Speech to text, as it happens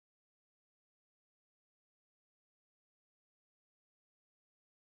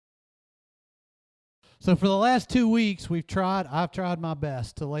So for the last 2 weeks, I've tried my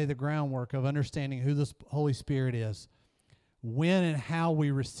best to lay the groundwork of understanding who the Holy Spirit is, when and how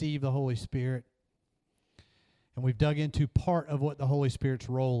we receive the Holy Spirit, and we've dug into part of what the Holy Spirit's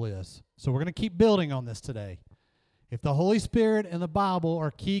role is. So we're going to keep building on this today. If the Holy Spirit and the Bible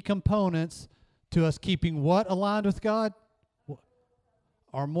are key components to us keeping what aligned with God?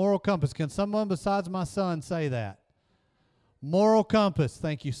 Our moral compass. Can someone besides my son say that? Moral compass.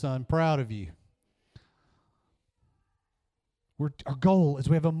 Thank you, son. Proud of you. Our goal is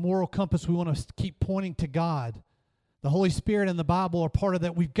we have a moral compass. We want to keep pointing to God. The Holy Spirit and the Bible are part of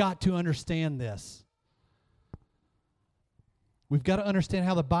that. We've got to understand this. We've got to understand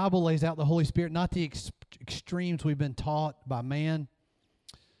how the Bible lays out the Holy Spirit, not the extremes we've been taught by man.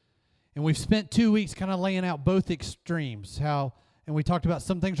 And we've spent 2 weeks kind of laying out both extremes. And we talked about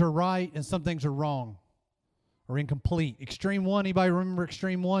some things are right and some things are wrong or incomplete. Extreme one, anybody remember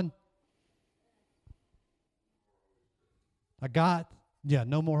extreme one?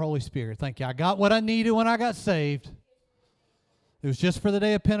 No more Holy Spirit. Thank you. I got what I needed when I got saved. It was just for the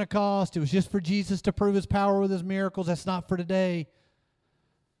day of Pentecost. It was just for Jesus to prove his power with his miracles. That's not for today.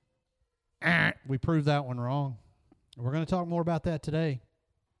 We proved that one wrong. We're going to talk more about that today.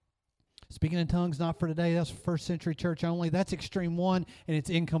 Speaking in tongues, not for today. That's first century church only. That's extreme one, and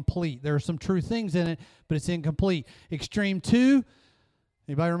it's incomplete. There are some true things in it, but it's incomplete. Extreme two,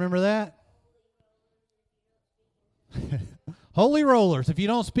 anybody remember that? Holy rollers. If you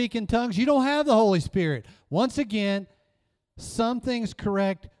don't speak in tongues, you don't have the Holy Spirit. Once again, some things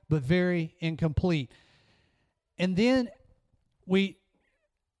correct, but very incomplete. And then week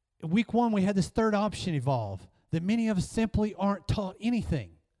one, we had this third option evolve, that many of us simply aren't taught anything.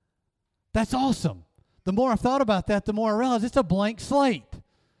 That's awesome. The more I've thought about that, the more I realize it's a blank slate.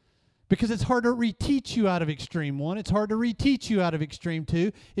 Because it's hard to reteach you out of extreme one. It's hard to reteach you out of extreme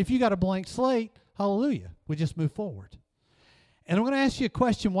two. If you got a blank slate, hallelujah, we just move forward. And I'm going to ask you a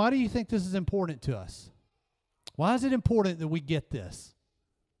question. Why do you think this is important to us? Why is it important that we get this?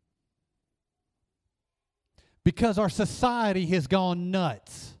 Because our society has gone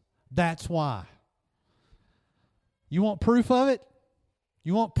nuts. That's why. You want proof of it?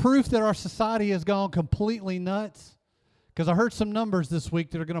 You want proof that our society has gone completely nuts? Because I heard some numbers this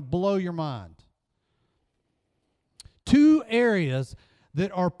week that are going to blow your mind. 2 areas that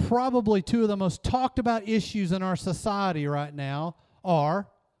are probably 2 of the most talked about issues in our society right now are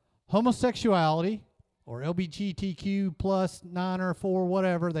homosexuality, or LGBTQ plus 9 or 4,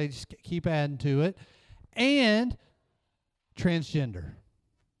 whatever, they just keep adding to it, and transgender.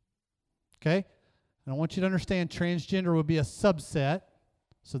 Okay? And I want you to understand transgender would be a subset,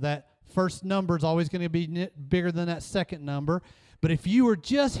 so that first number is always going to be bigger than that second number. But if you were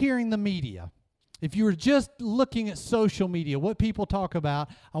just hearing the media, if you were just looking at social media, what people talk about,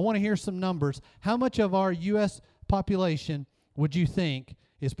 I want to hear some numbers. How much of our U.S. population would you think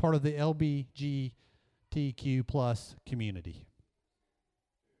is part of the LGBTQ plus community?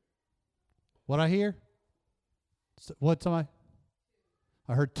 What I hear? What's I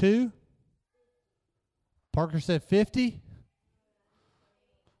heard 2. Parker said 50.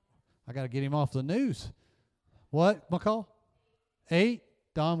 I got to get him off the news. What, McCall? 8?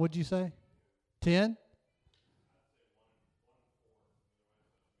 Don, what'd you say? 10?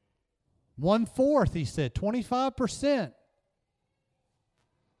 1/4, he said. 25%.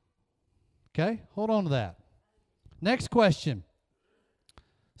 Okay, hold on to that. Next question.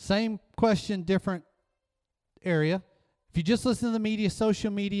 Same question, different area. If you just listen to the media,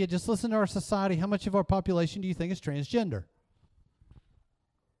 social media, just listen to our society, how much of our population do you think is transgender?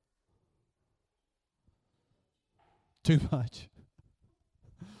 Too much.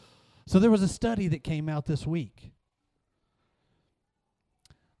 So there was a study that came out this week.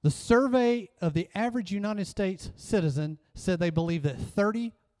 The survey of the average United States citizen said they believe that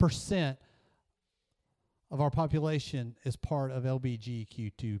 30% of our population is part of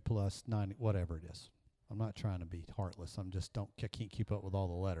LGBTQ plus 9, whatever it is. I'm not trying to be heartless. I can't keep up with all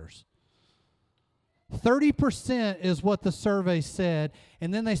the letters. 30% is what the survey said,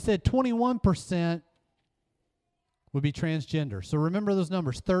 and then they said 21% would be transgender. So remember those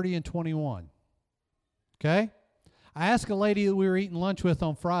numbers, 30 and 21. Okay? I asked a lady that we were eating lunch with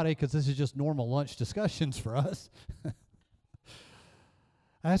on Friday, because this is just normal lunch discussions for us.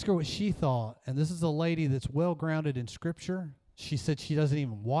 I asked her what she thought, and this is a lady that's well-grounded in Scripture. She said she doesn't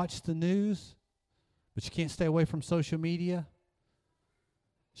even watch the news, but she can't stay away from social media.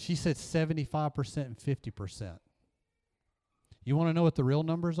 She said 75% and 50%. You want to know what the real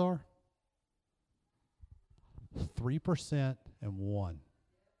numbers are? 3% and 1.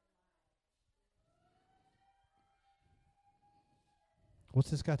 What's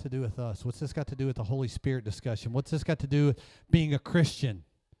this got to do with us? What's this got to do with the Holy Spirit discussion? What's this got to do with being a Christian?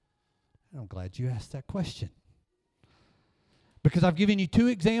 I'm glad you asked that question. Because I've given you two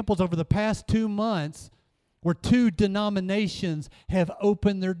examples over the past 2 months where two denominations have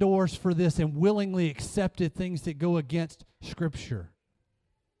opened their doors for this and willingly accepted things that go against Scripture.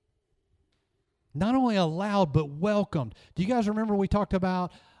 Not only allowed, but welcomed. Do you guys remember we talked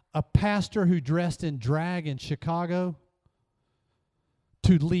about a pastor who dressed in drag in Chicago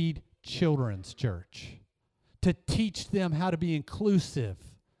to lead children's church, to teach them how to be inclusive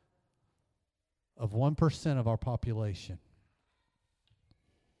of 1% of our population?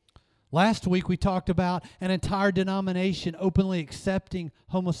 Last week we talked about an entire denomination openly accepting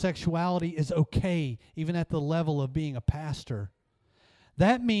homosexuality is okay, even at the level of being a pastor.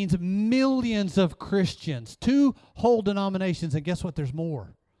 That means millions of Christians, 2 whole denominations, and guess what? There's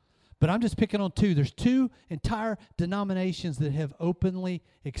more. But I'm just picking on 2. There's 2 entire denominations that have openly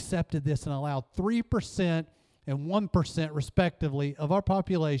accepted this and allowed 3% and 1% respectively of our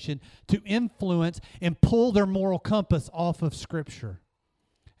population to influence and pull their moral compass off of Scripture.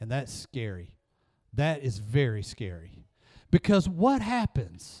 And that's scary. That is very scary. Because what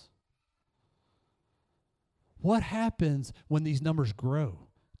happens? What happens when these numbers grow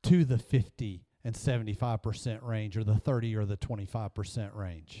to the 50 and 75% range, or the 30 or the 25%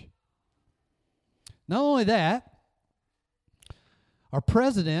 range? Not only that, our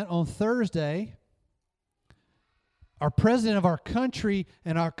president on Thursday, our president of our country,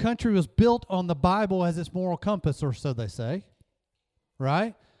 and our country was built on the Bible as its moral compass, or so they say,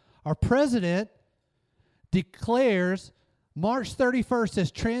 right? Our president declares March 31st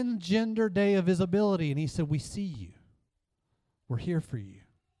as Transgender Day of Visibility, and he said, we see you. We're here for you.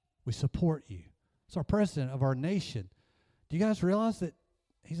 We support you. It's our president of our nation. Do you guys realize that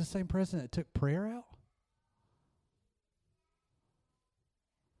he's the same president that took prayer out?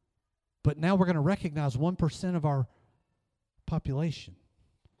 But now we're going to recognize 1% of our population.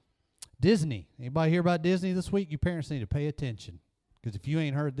 Disney. Anybody hear about Disney this week? You parents need to pay attention. Because if you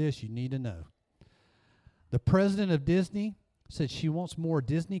ain't heard this, you need to know. The president of Disney said she wants more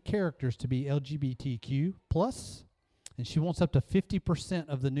Disney characters to be LGBTQ+, and she wants up to 50%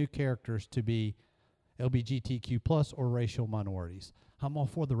 of the new characters to be LGBTQ+ or racial minorities. I'm all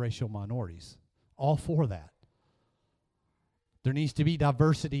for the racial minorities. All for that. There needs to be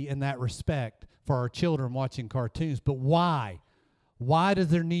diversity in that respect for our children watching cartoons. But why? Why does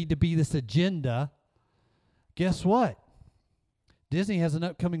there need to be this agenda? Guess what? Disney has an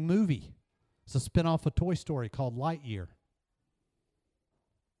upcoming movie. It's a spinoff of Toy Story called Lightyear,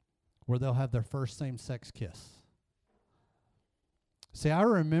 where they'll have their first same-sex kiss. See, I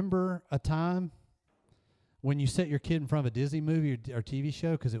remember a time when you set your kid in front of a Disney movie or TV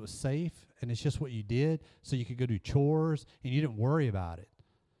show because it was safe and it's just what you did, so you could go do chores and you didn't worry about it.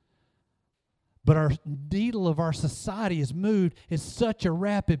 But our needle of our society has moved at such a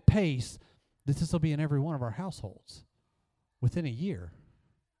rapid pace that this will be in every one of our households within a year.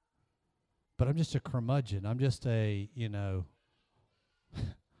 But I'm just a curmudgeon. I'm just I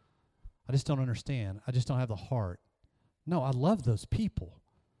just don't understand. I just don't have the heart. No, I love those people.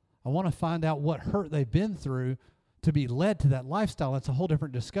 I want to find out what hurt they've been through to be led to that lifestyle. That's a whole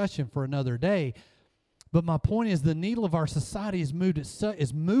different discussion for another day. But my point is, the needle of our society is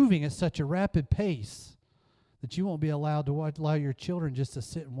moving at such a rapid pace that you won't be allowed to allow your children just to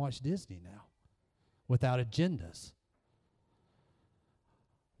sit and watch Disney now without agendas.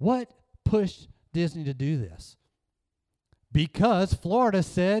 What pushed Disney to do this? Because Florida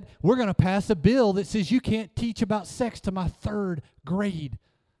said, we're going to pass a bill that says you can't teach about sex to my 3rd grade,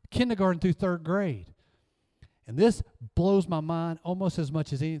 kindergarten through 3rd grade. And this blows my mind almost as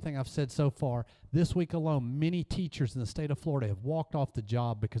much as anything I've said so far. This week alone, many teachers in the state of Florida have walked off the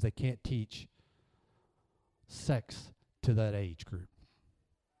job because they can't teach sex to that age group.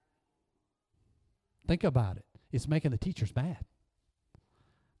 Think about it. It's making the teachers mad.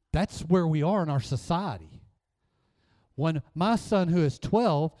 That's where we are in our society. When my son, who is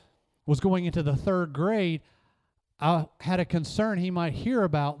 12, was going into the 3rd grade, I had a concern he might hear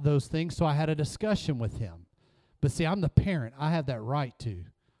about those things, so I had a discussion with him. But see, I'm the parent. I have that right to.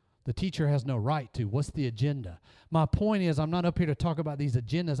 The teacher has no right to. What's the agenda? My point is, I'm not up here to talk about these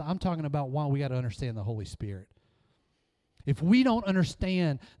agendas. I'm talking about why we got to understand the Holy Spirit. If we don't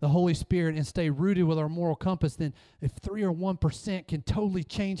understand the Holy Spirit and stay rooted with our moral compass, then if 3 or 1% can totally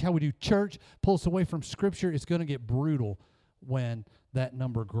change how we do church, pull us away from Scripture, it's going to get brutal when that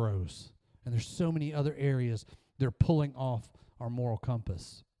number grows. And there's so many other areas they're pulling off our moral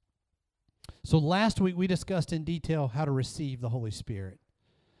compass. So last week we discussed in detail how to receive the Holy Spirit.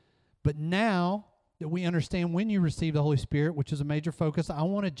 But now that we understand when you receive the Holy Spirit, which is a major focus, I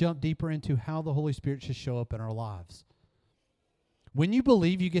want to jump deeper into how the Holy Spirit should show up in our lives. When you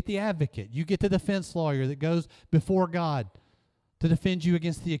believe, you get the advocate. You get the defense lawyer that goes before God to defend you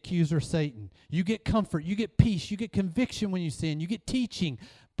against the accuser, Satan. You get comfort. You get peace. You get conviction when you sin. You get teaching.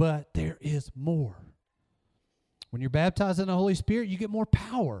 But there is more. When you're baptized in the Holy Spirit, you get more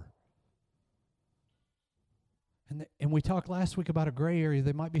power. And we talked last week about a gray area.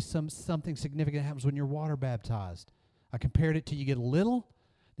 There might be something significant that happens when you're water baptized. I compared it to you get a little,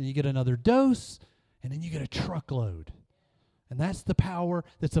 then you get another dose, and then you get a truckload. And that's the power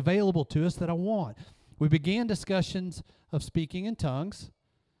that's available to us that I want. We began discussions of speaking in tongues.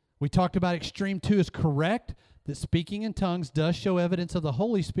 We talked about Extreme 2 is correct, that speaking in tongues does show evidence of the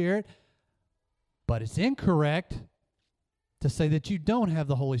Holy Spirit, but it's incorrect to say that you don't have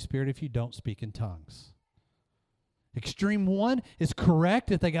the Holy Spirit if you don't speak in tongues. Extreme 1 is correct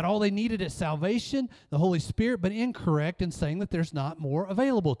that they got all they needed at salvation, the Holy Spirit, but incorrect in saying that there's not more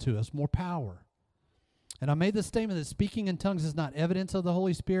available to us, more power. And I made the statement that speaking in tongues is not evidence of the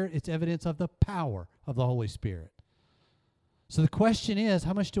Holy Spirit, it's evidence of the power of the Holy Spirit. So the question is,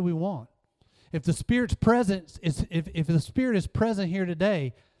 how much do we want? If the Spirit's presence is, if the Spirit is present here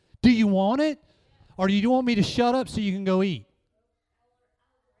today, do you want it? Or do you want me to shut up so you can go eat?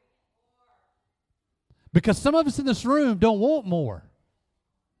 Because some of us in this room don't want more.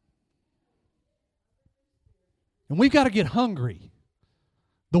 And we've got to get hungry.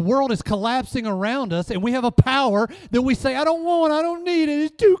 The world is collapsing around us, and we have a power that we say, I don't want, I don't need it,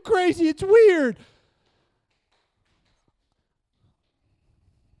 it's too crazy, it's weird.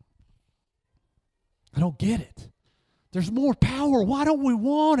 I don't get it. There's more power. Why don't we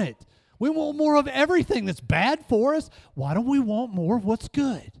want it? We want more of everything that's bad for us. Why don't we want more of what's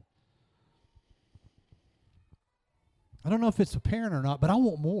good? I don't know if it's apparent or not, but I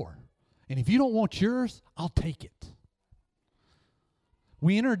want more. And if you don't want yours, I'll take it.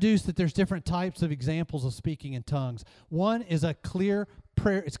 We introduced that there's different types of examples of speaking in tongues. One is a clear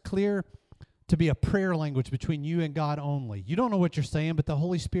prayer. It's clear to be a prayer language between you and God only. You don't know what you're saying, but the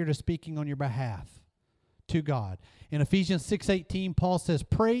Holy Spirit is speaking on your behalf to God. In Ephesians 6:18, Paul says,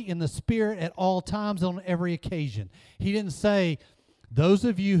 pray in the Spirit at all times on every occasion. He didn't say, those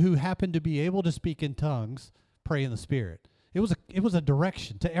of you who happen to be able to speak in tongues, pray in the Spirit. It was a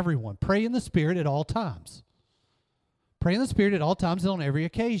direction to everyone. Pray in the Spirit at all times. Pray in the Spirit at all times and on every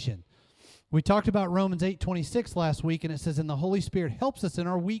occasion. We talked about Romans 8:26 last week, and it says, and the Holy Spirit helps us in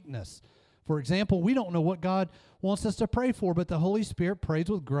our weakness. For example, we don't know what God wants us to pray for, but the Holy Spirit prays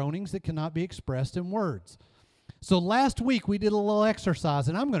with groanings that cannot be expressed in words. So last week we did a little exercise,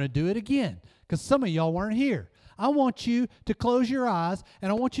 and I'm going to do it again because some of y'all weren't here. I want you to close your eyes,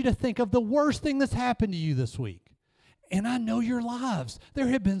 and I want you to think of the worst thing that's happened to you this week. And I know your lives. There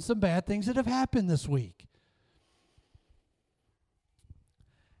have been some bad things that have happened this week.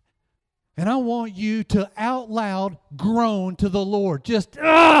 And I want you to out loud groan to the Lord. Just,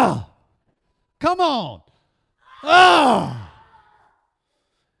 come on.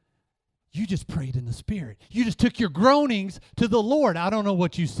 You just prayed in the Spirit. You just took your groanings to the Lord. I don't know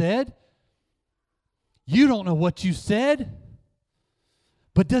what you said. You don't know what you said.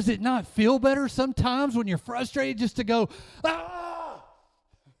 But does it not feel better sometimes when you're frustrated just to go, ah?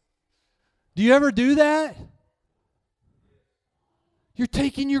 Do you ever do that? You're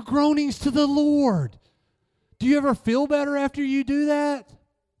taking your groanings to the Lord. Do you ever feel better after you do that?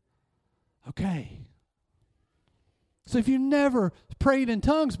 Okay. So if you've never prayed in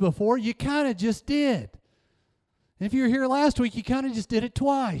tongues before, you kind of just did. And if you were here last week, you kind of just did it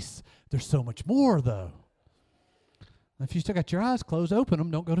twice. There's so much more, though. If you still got your eyes closed, open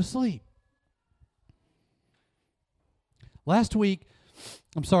them. Don't go to sleep. Last week,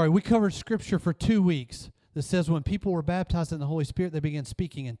 we covered Scripture for 2 weeks that says when people were baptized in the Holy Spirit, they began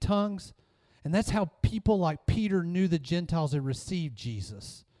speaking in tongues. And that's how people like Peter knew the Gentiles had received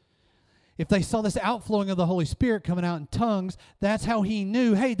Jesus. If they saw this outflowing of the Holy Spirit coming out in tongues, that's how he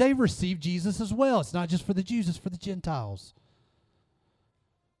knew, hey, they've received Jesus as well. It's not just for the Jews, it's for the Gentiles.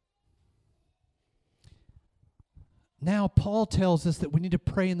 Now, Paul tells us that we need to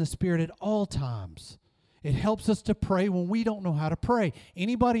pray in the Spirit at all times. It helps us to pray when we don't know how to pray.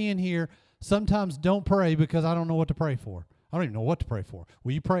 Anybody in here sometimes don't pray because I don't know what to pray for? I don't even know what to pray for.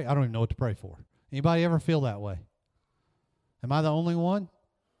 Will you pray? I don't even know what to pray for. Anybody ever feel that way? Am I the only one?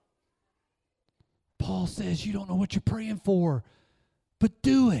 Paul says you don't know what you're praying for, but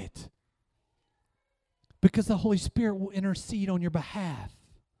do it. Because the Holy Spirit will intercede on your behalf.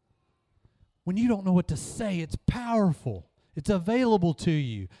 When you don't know what to say, it's powerful. It's available to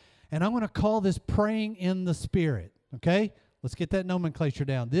you. And I'm going to call this praying in the Spirit, okay? Let's get that nomenclature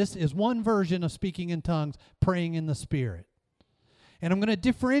down. This is one version of speaking in tongues, praying in the Spirit. And I'm going to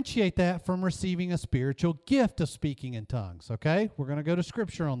differentiate that from receiving a spiritual gift of speaking in tongues, okay? We're going to go to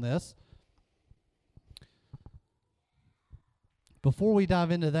Scripture on this. Before we dive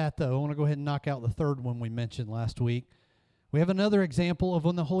into that, though, I want to go ahead and knock out the third one we mentioned last week. We have another example of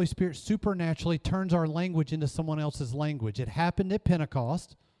when the Holy Spirit supernaturally turns our language into someone else's language. It happened at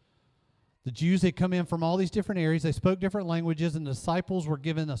Pentecost. The Jews had come in from all these different areas. They spoke different languages, and the disciples were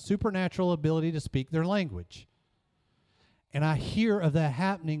given a supernatural ability to speak their language. And I hear of that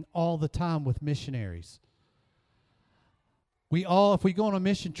happening all the time with missionaries. If we go on a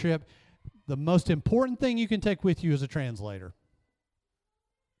mission trip, the most important thing you can take with you is a translator.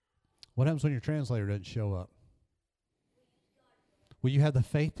 What happens when your translator doesn't show up? Will you have the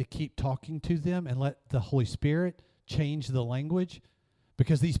faith to keep talking to them and let the Holy Spirit change the language?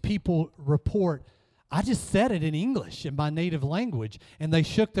 Because these people report, I just said it in English, in my native language, and they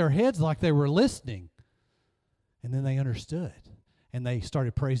shook their heads like they were listening. And then they understood, and they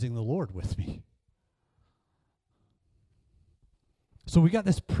started praising the Lord with me. So we got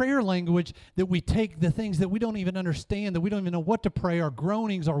this prayer language that we take the things that we don't even understand, that we don't even know what to pray, our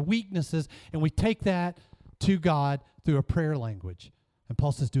groanings, our weaknesses, and we take that to God through a prayer language. And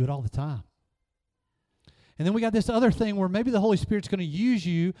Paul says, do it all the time. And then we got this other thing where maybe the Holy Spirit's going to use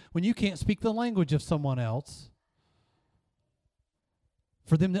you when you can't speak the language of someone else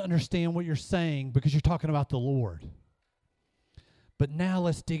for them to understand what you're saying because you're talking about the Lord. But now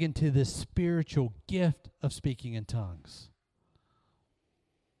let's dig into this spiritual gift of speaking in tongues.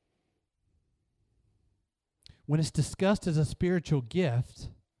 When it's discussed as a spiritual gift,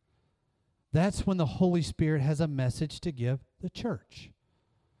 that's when the Holy Spirit has a message to give the church.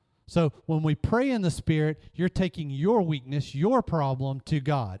 So when we pray in the Spirit, you're taking your weakness, your problem to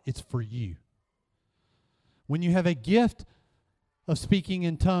God. It's for you. When you have a gift of speaking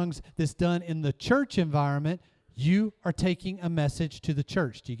in tongues that's done in the church environment, you are taking a message to the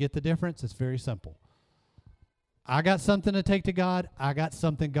church. Do you get the difference? It's very simple. I got something to take to God. I got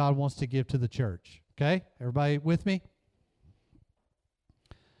something God wants to give to the church. Okay? Everybody with me?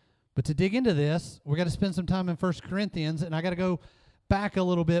 But to dig into this, we got to spend some time in 1 Corinthians, and I got to go back a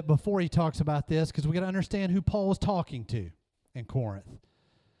little bit before he talks about this because we got to understand who Paul was talking to in Corinth.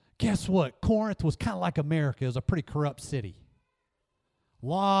 Guess what? Corinth was kind of like America. It was a pretty corrupt city. A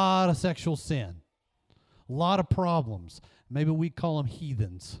lot of sexual sin. A lot of problems. Maybe we'd call them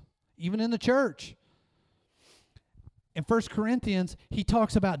heathens. Even in the church. In 1 Corinthians, he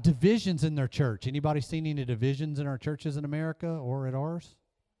talks about divisions in their church. Anybody seen any divisions in our churches in America or at ours?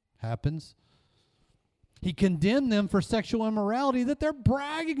 Happens. He condemned them for sexual immorality that they're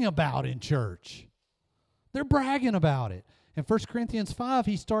bragging about in church. They're bragging about it. In 1 Corinthians 5,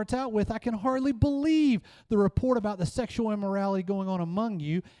 he starts out with, I can hardly believe the report about the sexual immorality going on among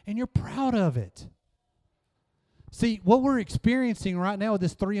you, and you're proud of it. See, what we're experiencing right now with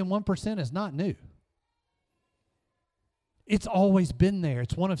this 3 and 1% is not new. It's always been there.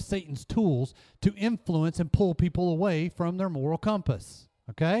 It's one of Satan's tools to influence and pull people away from their moral compass.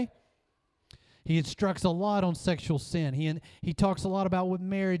 Okay? He instructs a lot on sexual sin. He talks a lot about what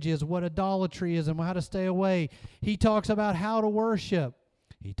marriage is, what idolatry is, and how to stay away. He talks about how to worship.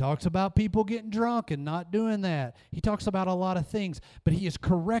 He talks about people getting drunk and not doing that. He talks about a lot of things, but he has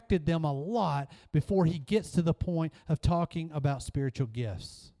corrected them a lot before he gets to the point of talking about spiritual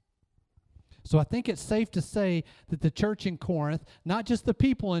gifts. So I think it's safe to say that the church in Corinth, not just the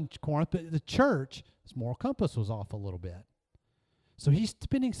people in Corinth, but the church, his moral compass was off a little bit. So he's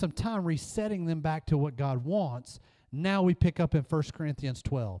spending some time resetting them back to what God wants. Now we pick up in 1 Corinthians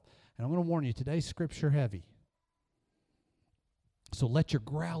 12. And I'm going to warn you, today's scripture heavy. So let your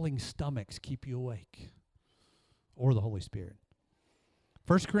growling stomachs keep you awake. Or the Holy Spirit.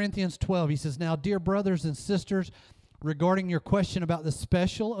 1 Corinthians 12, he says, now, dear brothers and sisters, regarding your question about the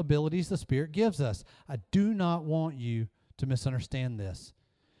special abilities the Spirit gives us, I do not want you to misunderstand this.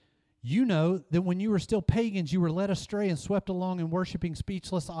 You know that when you were still pagans, you were led astray and swept along in worshiping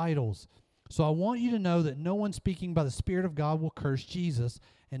speechless idols. So I want you to know that no one speaking by the Spirit of God will curse Jesus,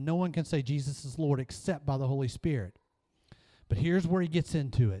 and no one can say Jesus is Lord except by the Holy Spirit. But here's where he gets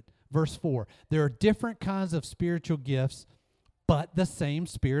into it. Verse 4, there are different kinds of spiritual gifts, but the same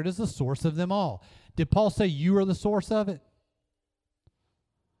Spirit is the source of them all. Did Paul say you are the source of it?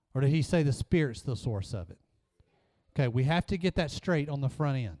 Or did he say the Spirit's the source of it? Okay, we have to get that straight on the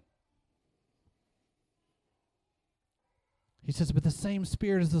front end. He says, but the same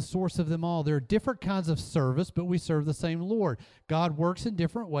Spirit is the source of them all. There are different kinds of service, but we serve the same Lord. God works in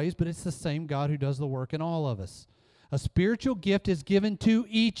different ways, but it's the same God who does the work in all of us. A spiritual gift is given to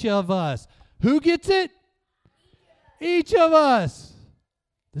each of us. Who gets it? Each of us.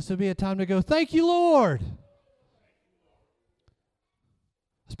 This would be a time to go, thank you, Lord.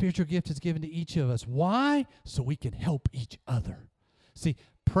 A spiritual gift is given to each of us. Why? So we can help each other. See,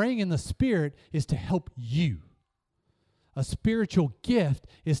 praying in the Spirit is to help you. A spiritual gift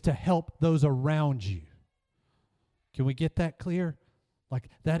is to help those around you. Can we get that clear? Like,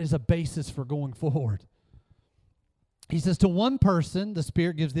 that is a basis for going forward. He says, to one person, the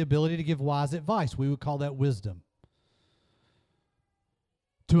Spirit gives the ability to give wise advice. We would call that wisdom.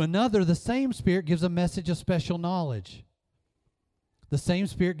 To another, the same Spirit gives a message of special knowledge. The same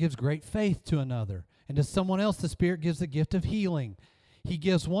Spirit gives great faith to another. And to someone else, the Spirit gives the gift of healing. He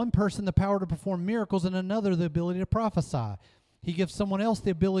gives one person the power to perform miracles and another the ability to prophesy. He gives someone else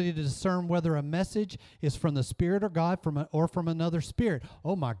the ability to discern whether a message is from the Spirit or God or from another spirit.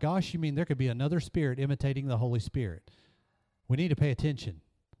 Oh my gosh, you mean there could be another spirit imitating the Holy Spirit? We need to pay attention.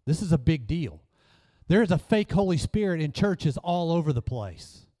 This is a big deal. There is a fake Holy Spirit in churches all over the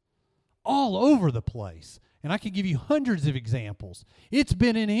place. All over the place. And I can give you hundreds of examples. It's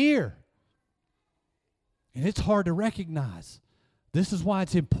been in here. And it's hard to recognize. This is why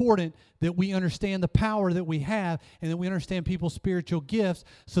it's important that we understand the power that we have and that we understand people's spiritual gifts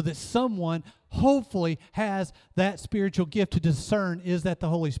so that someone hopefully has that spiritual gift to discern, is that the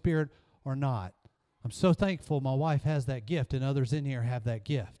Holy Spirit or not. I'm so thankful my wife has that gift and others in here have that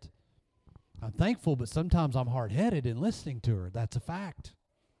gift. I'm thankful, but sometimes I'm hard-headed in listening to her. That's a fact.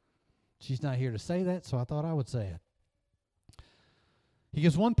 She's not here to say that, so I thought I would say it. He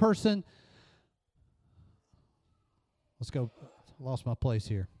gives one person, let's go, lost my place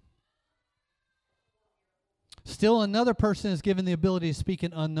here. Still another person is given the ability to speak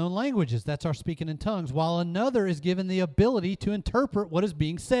in unknown languages. That's our speaking in tongues. While another is given the ability to interpret what is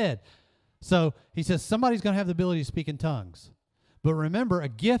being said. So he says somebody's going to have the ability to speak in tongues. But remember, a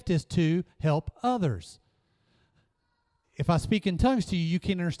gift is to help others. If I speak in tongues to you, you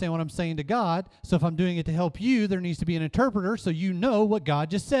can't understand what I'm saying to God. So if I'm doing it to help you, there needs to be an interpreter so you know what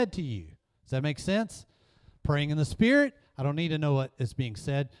God just said to you. Does that make sense? Praying in the Spirit, I don't need to know what is being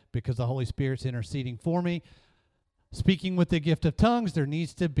said because the Holy Spirit's interceding for me. Speaking with the gift of tongues, there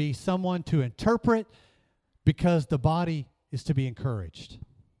needs to be someone to interpret because the body is to be encouraged.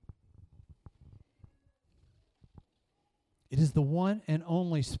 It is the one and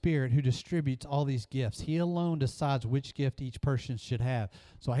only Spirit who distributes all these gifts. He alone decides which gift each person should have.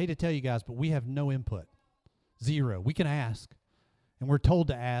 So I hate to tell you guys, but we have no input. Zero. We can ask, and we're told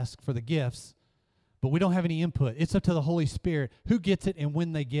to ask for the gifts, but we don't have any input. It's up to the Holy Spirit who gets it and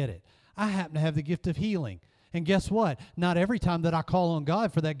when they get it. I happen to have the gift of healing. And guess what? Not every time that I call on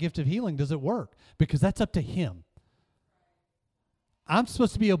God for that gift of healing does it work, because that's up to Him. I'm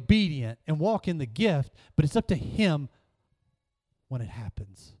supposed to be obedient and walk in the gift, but it's up to Him when it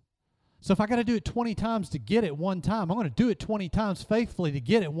happens. So if I got to do it 20 times to get it one time, I'm going to do it 20 times faithfully to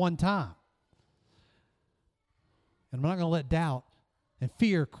get it one time. And I'm not going to let doubt and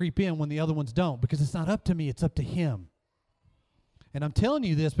fear creep in when the other ones don't, because it's not up to me, it's up to Him. And I'm telling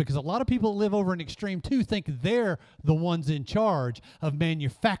you this because a lot of people that live over in Extreme 2 think they're the ones in charge of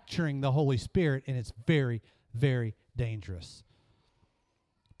manufacturing the Holy Spirit, and it's very, very dangerous.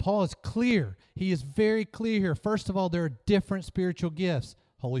 Paul is clear. He is very clear here. First of all, there are different spiritual gifts.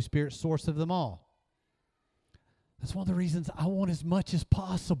 Holy Spirit, source of them all. That's one of the reasons I want as much as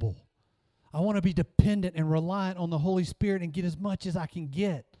possible. I want to be dependent and reliant on the Holy Spirit and get as much as I can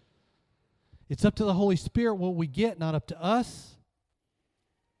get. It's up to the Holy Spirit what we get, not up to us.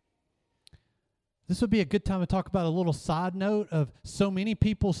 This would be a good time to talk about a little side note of so many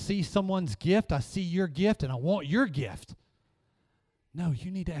people see someone's gift. I see your gift and I want your gift. No,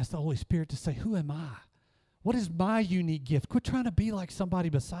 you need to ask the Holy Spirit to say, who am I? What is my unique gift? Quit trying to be like somebody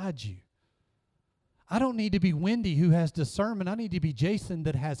beside you. I don't need to be Wendy who has discernment. I need to be Jason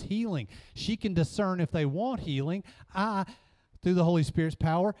that has healing. She can discern if they want healing. I, through the Holy Spirit's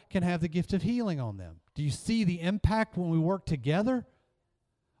power, can have the gift of healing on them. Do you see the impact when we work together?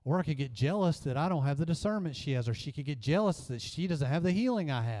 Or I could get jealous that I don't have the discernment she has, or she could get jealous that she doesn't have the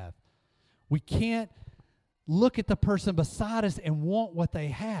healing I have. We can't look at the person beside us and want what they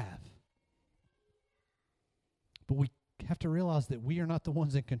have. But we have to realize that we are not the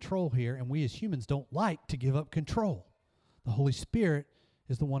ones in control here, and we as humans don't like to give up control. The Holy Spirit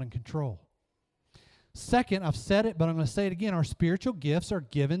is the one in control. Second, I've said it, but I'm going to say it again. Our spiritual gifts are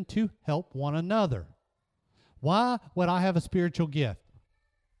given to help one another. Why would I have a spiritual gift?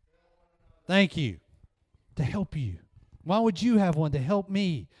 Thank you. To help you. Why would you have one? To help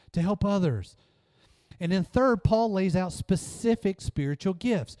me, to help others. And then third, Paul lays out specific spiritual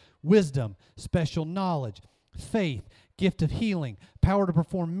gifts: wisdom, special knowledge, faith, gift of healing, power to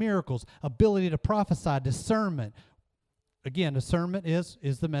perform miracles, ability to prophesy, discernment, again, discernment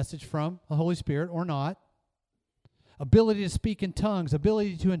is the message from the Holy Spirit or not. Ability to speak in tongues,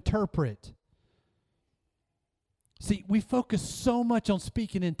 ability to interpret. See, we focus so much on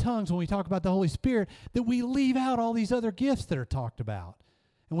speaking in tongues when we talk about the Holy Spirit that we leave out all these other gifts that are talked about.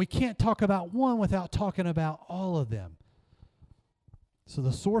 And we can't talk about one without talking about all of them. So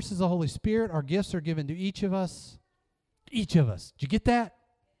the source is the Holy Spirit. Our gifts are given to each of us. Each of us. Did you get that?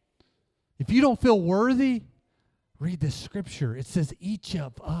 If you don't feel worthy, read this scripture. It says each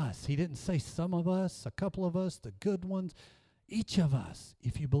of us. He didn't say some of us, a couple of us, the good ones. Each of us,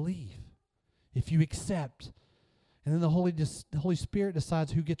 if you believe, if you accept. And then the Holy Spirit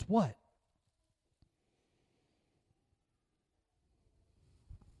decides who gets what.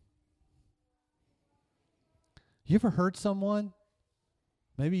 You ever heard someone?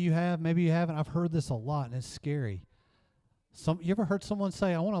 Maybe you have, maybe you haven't. I've heard this a lot, and it's scary. You ever heard someone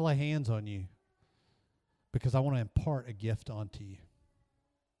say, I want to lay hands on you because I want to impart a gift onto you?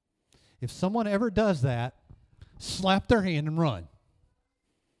 If someone ever does that, slap their hand and run.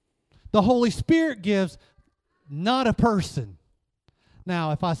 The Holy Spirit gives, not a person.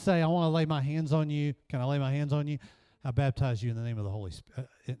 Now, if I say, I want to lay my hands on you, can I lay my hands on you? I baptize you in the name of the Holy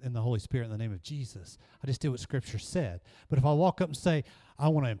Spirit, in the name of Jesus. I just did what Scripture said. But if I walk up and say, I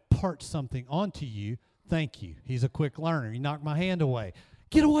want to impart something onto you, thank you. He's a quick learner. He knocked my hand away.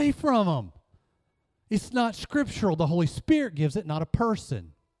 Get away from him. It's not scriptural. The Holy Spirit gives it, not a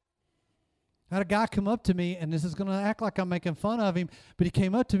person. I had a guy come up to me, and this is going to act like I'm making fun of him, but he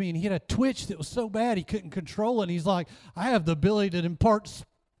came up to me, and he had a twitch that was so bad he couldn't control it. And he's like, I have the ability to impart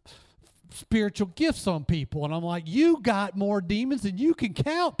spiritual gifts on people. And I'm like, you got more demons than you can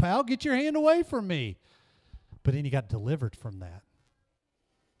count, pal. Get your hand away from me. But then he got delivered from that.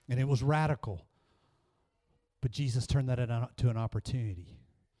 And it was radical. But Jesus turned that into an opportunity.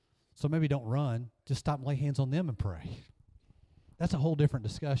 So maybe don't run. Just stop and lay hands on them and pray. That's a whole different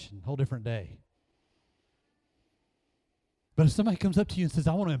discussion, whole different day. But if somebody comes up to you and says,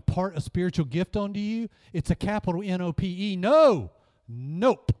 I want to impart a spiritual gift onto you, it's a capital N-O-P-E. No.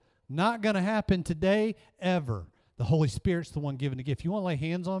 Nope. Not going to happen today, ever. The Holy Spirit's the one giving the gift. If you want to lay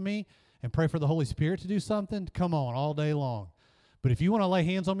hands on me and pray for the Holy Spirit to do something, come on, all day long. But if you want to lay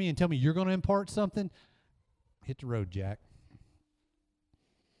hands on me and tell me you're going to impart something, hit the road, Jack.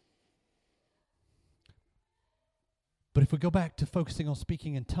 But if we go back to focusing on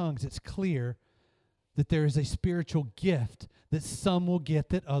speaking in tongues, it's clear that there is a spiritual gift that some will get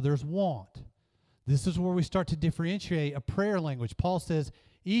that others won't. This is where we start to differentiate a prayer language. Paul says,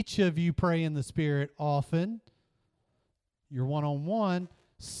 each of you pray in the Spirit often. You're one-on-one.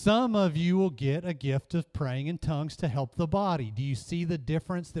 Some of you will get a gift of praying in tongues to help the body. Do you see the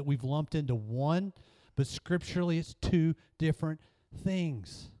difference that we've lumped into one? But scripturally, it's two different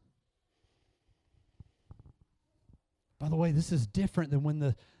things. By the way, this is different than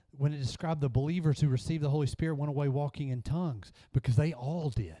when it described the believers who received the Holy Spirit went away walking in tongues, because they all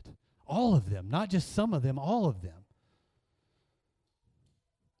did. All of them, not just some of them, all of them.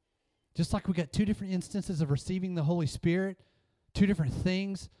 Just like we got two different instances of receiving the Holy Spirit, two different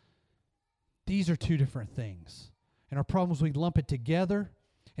things, these are two different things. And our problem is we lump it together,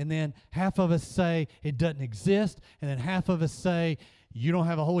 and then half of us say it doesn't exist, and then half of us say you don't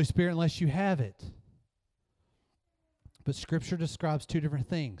have a Holy Spirit unless you have it. But Scripture describes two different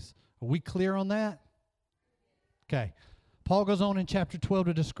things. Are we clear on that? Okay. Paul goes on in chapter 12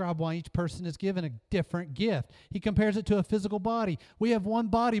 to describe why each person is given a different gift. He compares it to a physical body. We have one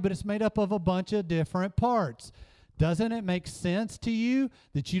body, but it's made up of a bunch of different parts. Doesn't it make sense to you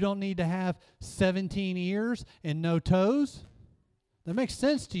that you don't need to have 17 ears and no toes? That makes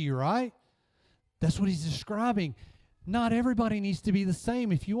sense to you, right? That's what he's describing. Not everybody needs to be the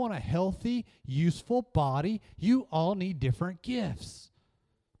same. If you want a healthy, useful body, you all need different gifts.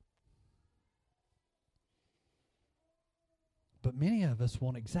 But many of us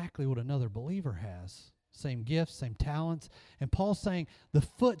want exactly what another believer has. Same gifts, same talents. And Paul's saying the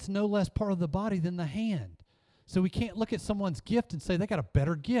foot's no less part of the body than the hand. So we can't look at someone's gift and say they got a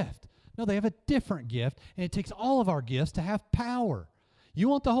better gift. No, they have a different gift, and it takes all of our gifts to have power. You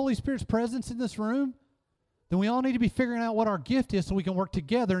want the Holy Spirit's presence in this room? Then we all need to be figuring out what our gift is so we can work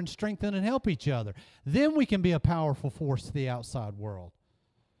together and strengthen and help each other. Then we can be a powerful force to the outside world.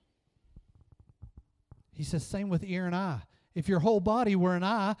 He says, same with ear and eye. If your whole body were an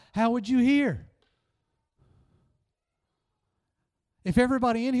eye, how would you hear? If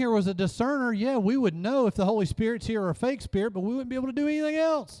everybody in here was a discerner, yeah, we would know if the Holy Spirit's here or a fake spirit, but we wouldn't be able to do anything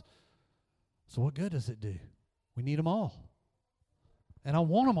else. So what good does it do? We need them all. And I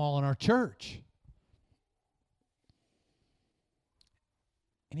want them all in our church.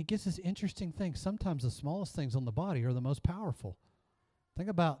 And he gives this interesting thing. Sometimes the smallest things on the body are the most powerful. Think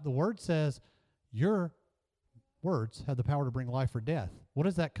about, the word says your words have the power to bring life or death. What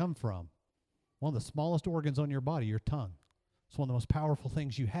does that come from? One of the smallest organs on your body, your tongue. It's one of the most powerful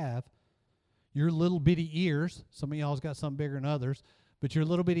things you have. Your little bitty ears, some of y'all's got some bigger than others, but your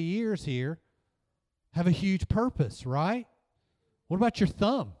little bitty ears here have a huge purpose, right? What about your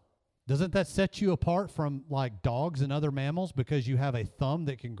thumb? Doesn't that set you apart from like dogs and other mammals because you have a thumb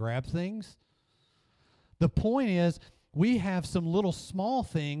that can grab things? The point is, we have some little small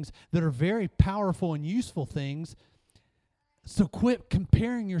things that are very powerful and useful things. So quit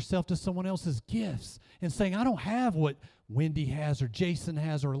comparing yourself to someone else's gifts and saying, I don't have what Wendy has or Jason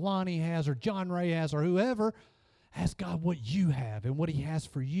has or Lonnie has or John Ray has or whoever. Ask God what you have and what he has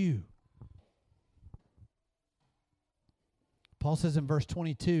for you. Paul says in verse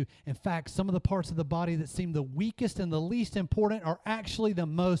 22, in fact, some of the parts of the body that seem the weakest and the least important are actually the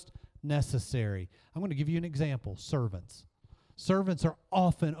most necessary. I'm going to give you an example. Servants. Servants are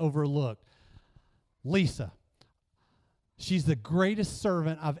often overlooked. Lisa, she's the greatest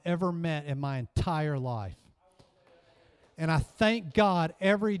servant I've ever met in my entire life. And I thank God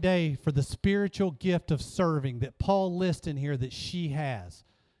every day for the spiritual gift of serving that Paul lists in here that she has.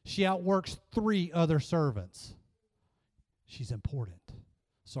 She outworks 3 other servants. She's important.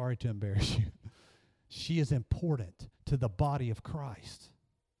 Sorry to embarrass you. She is important to the body of Christ.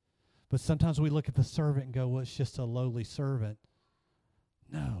 But sometimes we look at the servant and go, well, it's just a lowly servant.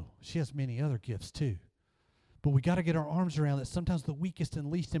 No, she has many other gifts too. But we got to get our arms around that sometimes the weakest and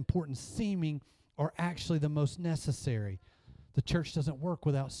least important seeming are actually the most necessary. The church doesn't work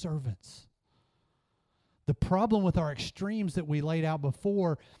without servants. The problem with our extremes that we laid out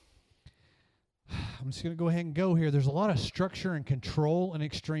before, I'm just going to go ahead and go here. There's a lot of structure and control in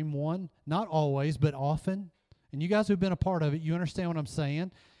extreme one. Not always, but often. And you guys who've been a part of it, you understand what I'm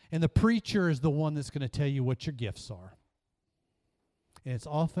saying. And the preacher is the one that's going to tell you what your gifts are. And it's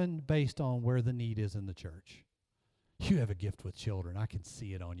often based on where the need is in the church. You have a gift with children. I can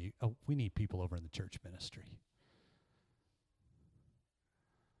see it on you. Oh, we need people over in the church ministry.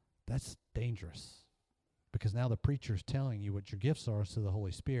 That's dangerous. Because now the preacher's telling you what your gifts are to the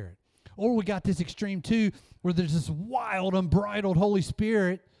Holy Spirit. Or we got this extreme too, where there's this wild, unbridled Holy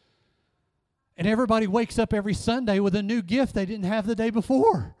Spirit, and everybody wakes up every Sunday with a new gift they didn't have the day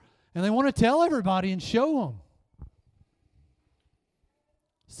before. And they want to tell everybody and show them.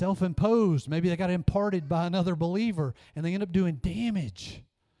 Self-imposed. Maybe they got imparted by another believer, and they end up doing damage.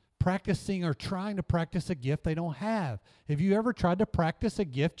 Practicing or trying to practice a gift they don't have. Have you ever tried to practice a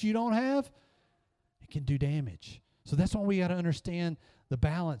gift you don't have? It can do damage. So that's why we got to understand the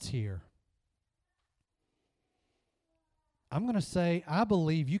balance here. I'm going to say, I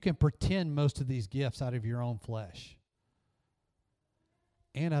believe you can pretend most of these gifts out of your own flesh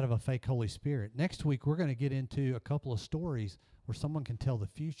and out of a fake Holy Spirit. Next week, we're going to get into a couple of stories where someone can tell the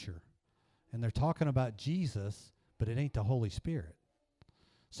future. And they're talking about Jesus, but it ain't the Holy Spirit.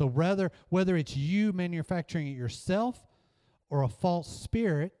 So whether it's you manufacturing it yourself or a false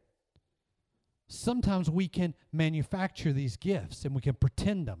spirit, sometimes we can manufacture these gifts and we can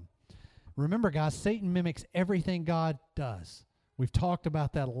pretend them. Remember, guys, Satan mimics everything God does. We've talked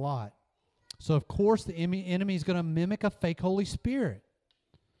about that a lot. So, of course, the enemy is going to mimic a fake Holy Spirit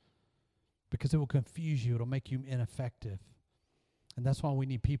because it will confuse you. It'll make you ineffective. And that's why we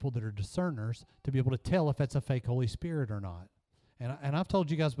need people that are discerners to be able to tell if it's a fake Holy Spirit or not. And I've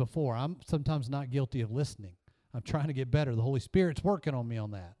told you guys before, I'm sometimes not guilty of listening. I'm trying to get better. The Holy Spirit's working on me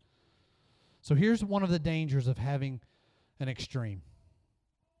on that. So here's one of the dangers of having an extreme.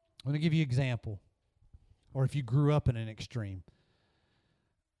 I'm going to give you an example. Or if you grew up in an extreme.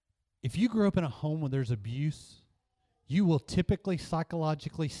 If you grew up in a home where there's abuse, you will typically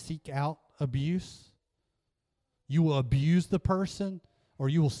psychologically seek out abuse. You will abuse the person, or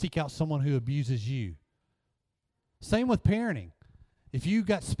you will seek out someone who abuses you. Same with parenting. If you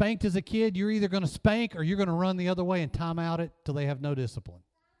got spanked as a kid, you're either going to spank or you're going to run the other way and time out it till they have no discipline.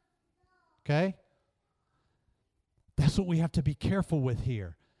 Okay? That's what we have to be careful with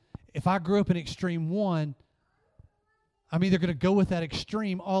here. If I grew up in extreme one, I'm either going to go with that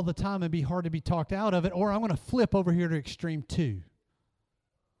extreme all the time and be hard to be talked out of it, or I'm going to flip over here to extreme 2.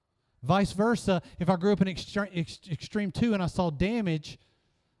 Vice versa, if I grew up in extreme 2 and I saw damage,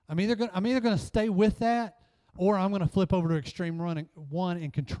 I'm either going to stay with that, or I'm going to flip over to extreme 1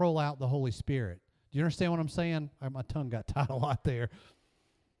 and control out the Holy Spirit. Do you understand what I'm saying? My tongue got tied a lot there.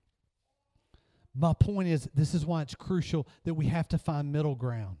 My point is, this is why it's crucial that we have to find middle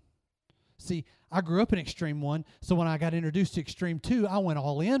ground. See, I grew up in extreme 1, so when I got introduced to extreme 2, I went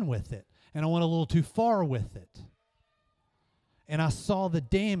all in with it, and I went a little too far with it. and I saw the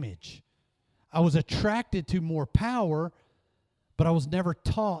damage. I was attracted to more power, but I was never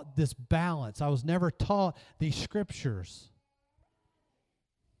taught this balance. I was never taught these scriptures.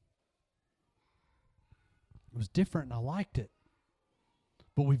 It was different, and I liked it.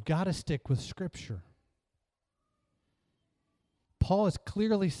 But we've got to stick with Scripture. Paul is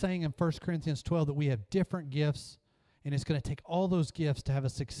clearly saying in 1 Corinthians 12 that we have different gifts, and it's going to take all those gifts to have a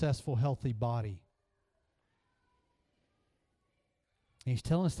successful, healthy body. And he's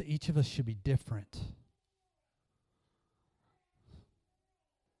telling us that each of us should be different.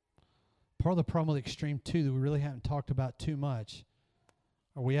 Part of the problem with Extreme 2 that we really haven't talked about too much,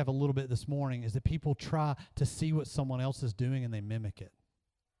 or we have a little bit this morning, is that people try to see what someone else is doing and they mimic it.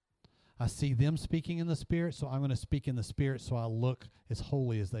 I see them speaking in the Spirit, so I'm going to speak in the Spirit so I look as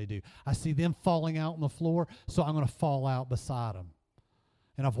holy as they do. I see them falling out on the floor, so I'm going to fall out beside them.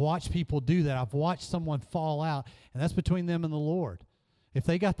 And I've watched people do that. I've watched someone fall out, and that's between them and the Lord. If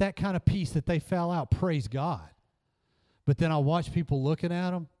they got that kind of peace that they fell out, praise God. But then I watch people looking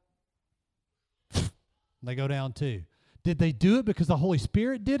at them, they go down too. Did they do it because the Holy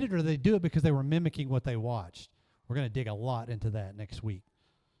Spirit did it, or did they do it because they were mimicking what they watched? We're going to dig a lot into that next week,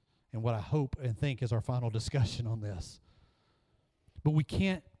 and what I hope and think is our final discussion on this. But we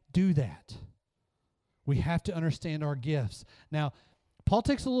can't do that. We have to understand our gifts. Now, Paul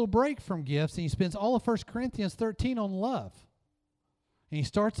takes a little break from gifts, and he spends all of 1 Corinthians 13 on love. And he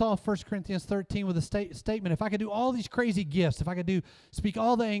starts off 1 Corinthians 13 with a statement, if I could do all these crazy gifts, if I could speak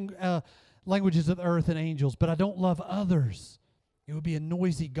all the languages of the earth and angels, but I don't love others, it would be a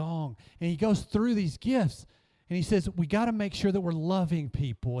noisy gong. And he goes through these gifts, and he says, we got to make sure that we're loving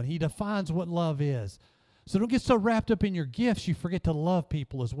people, and he defines what love is. So don't get so wrapped up in your gifts you forget to love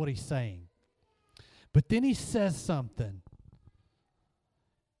people, is what he's saying. But then he says something.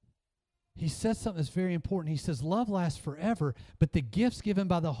 He says something that's very important. He says, love lasts forever, but the gifts given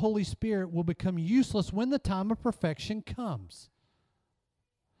by the Holy Spirit will become useless when the time of perfection comes.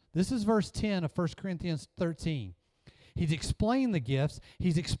 This is verse 10 of 1 Corinthians 13. He's explained the gifts.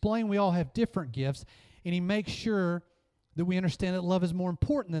 He's explained we all have different gifts, and he makes sure that we understand that love is more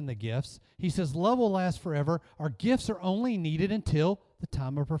important than the gifts. He says love will last forever. Our gifts are only needed until the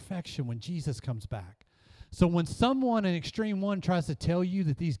time of perfection, when Jesus comes back. So when someone in Extreme 1 tries to tell you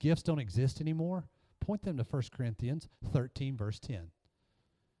that these gifts don't exist anymore, point them to 1 Corinthians 13, verse 10.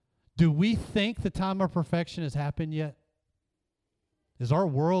 Do we think the time of perfection has happened yet? Does our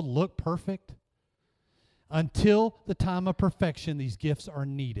world look perfect? Until the time of perfection, these gifts are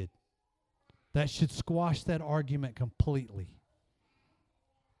needed. That should squash that argument completely.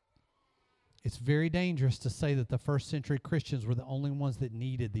 It's very dangerous to say that the first century Christians were the only ones that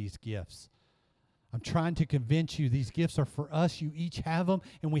needed these gifts. I'm trying to convince you these gifts are for us. You each have them,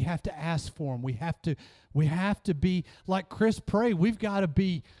 and we have to ask for them. We have to be like Chris prayed. We've got to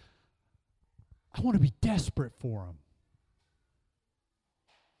be, I want to be desperate for them.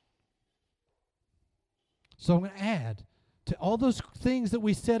 So I'm going to add to all those things that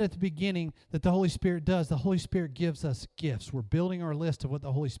we said at the beginning that the Holy Spirit does. The Holy Spirit gives us gifts. We're building our list of what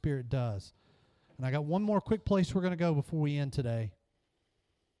the Holy Spirit does. And I got one more quick place we're going to go before we end today.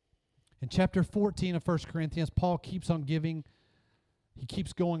 In chapter 14 of 1 Corinthians, Paul keeps on giving, he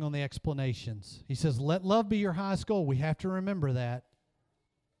keeps going on the explanations. He says, let love be your highest goal. We have to remember that.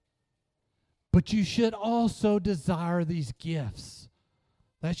 But you should also desire these gifts.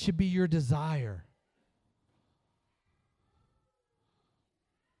 That should be your desire.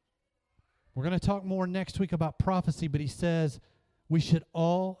 We're going to talk more next week about prophecy, but he says we should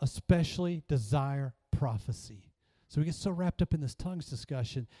all especially desire prophecy. So we get so wrapped up in this tongues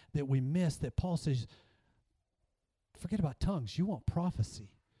discussion that we miss that Paul says, forget about tongues. You want prophecy.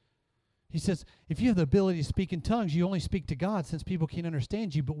 He says, if you have the ability to speak in tongues, you only speak to God since people can't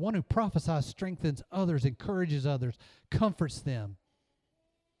understand you. But one who prophesies strengthens others, encourages others, comforts them.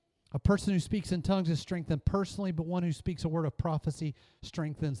 A person who speaks in tongues is strengthened personally, but one who speaks a word of prophecy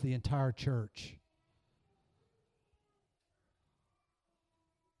strengthens the entire church.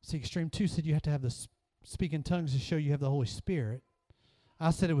 See, Extreme 2 said you have to have the speak in tongues to show you have the Holy Spirit. I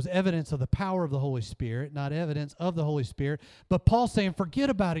said it was evidence of the power of the Holy Spirit, not evidence of the Holy Spirit. But Paul's saying, forget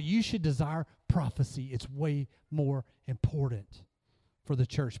about it. You should desire prophecy. It's way more important for the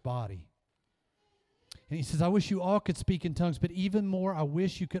church body. And he says, I wish you all could speak in tongues, but even more, I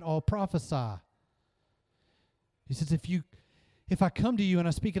wish you could all prophesy. He says, if I come to you and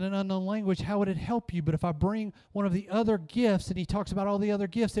I speak in an unknown language, how would it help you? But if I bring one of the other gifts, and he talks about all the other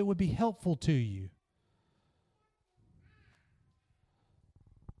gifts, it would be helpful to you.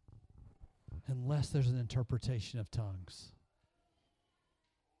 Unless there's an interpretation of tongues.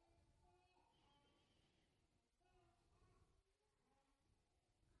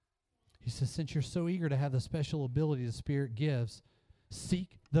 says, since you're so eager to have the special ability the Spirit gives,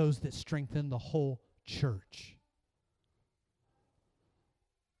 seek those that strengthen the whole church.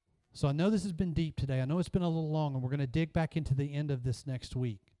 So I know this has been deep today. I know it's been a little long, and we're going to dig back into the end of this next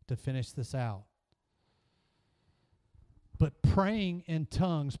week to finish this out. But praying in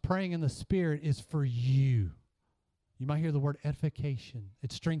tongues, praying in the Spirit is for you. You might hear the word edification.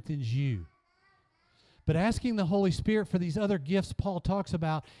 It strengthens you. But asking the Holy Spirit for these other gifts Paul talks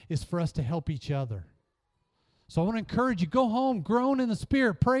about is for us to help each other. So I want to encourage you, go home, groan in the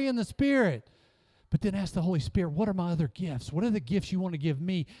Spirit, pray in the Spirit. But then ask the Holy Spirit, what are my other gifts? What are the gifts you want to give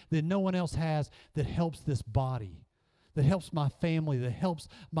me that no one else has that helps this body, that helps my family, that helps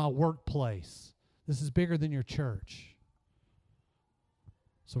my workplace? This is bigger than your church.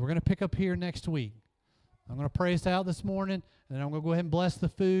 So we're going to pick up here next week. I'm going to pray us out this morning, and then I'm going to go ahead and bless the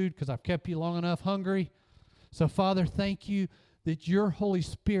food because I've kept you long enough hungry. So, Father, thank you that your Holy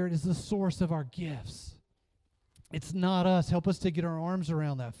Spirit is the source of our gifts. It's not us. Help us to get our arms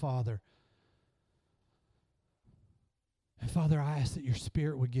around that, Father. And Father, I ask that your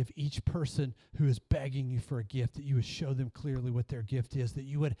Spirit would give each person who is begging you for a gift, that you would show them clearly what their gift is, that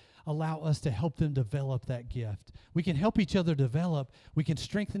you would allow us to help them develop that gift. We can help each other develop. We can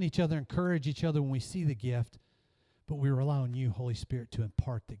strengthen each other, encourage each other when we see the gift, but we rely on you, Holy Spirit, to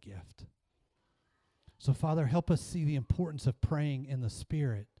impart the gift. So, Father, help us see the importance of praying in the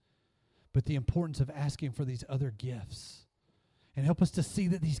Spirit, but the importance of asking for these other gifts. And help us to see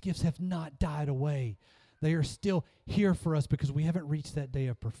that these gifts have not died away. They are still here for us because we haven't reached that day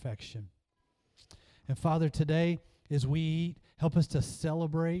of perfection. And Father, today, as we eat, help us to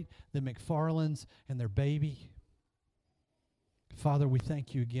celebrate the McFarlands and their baby. Father, we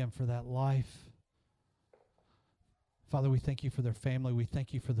thank you again for that life. Father, we thank you for their family. We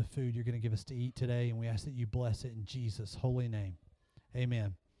thank you for the food you're going to give us to eat today, and we ask that you bless it in Jesus' holy name.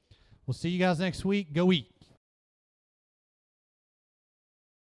 Amen. We'll see you guys next week. Go eat.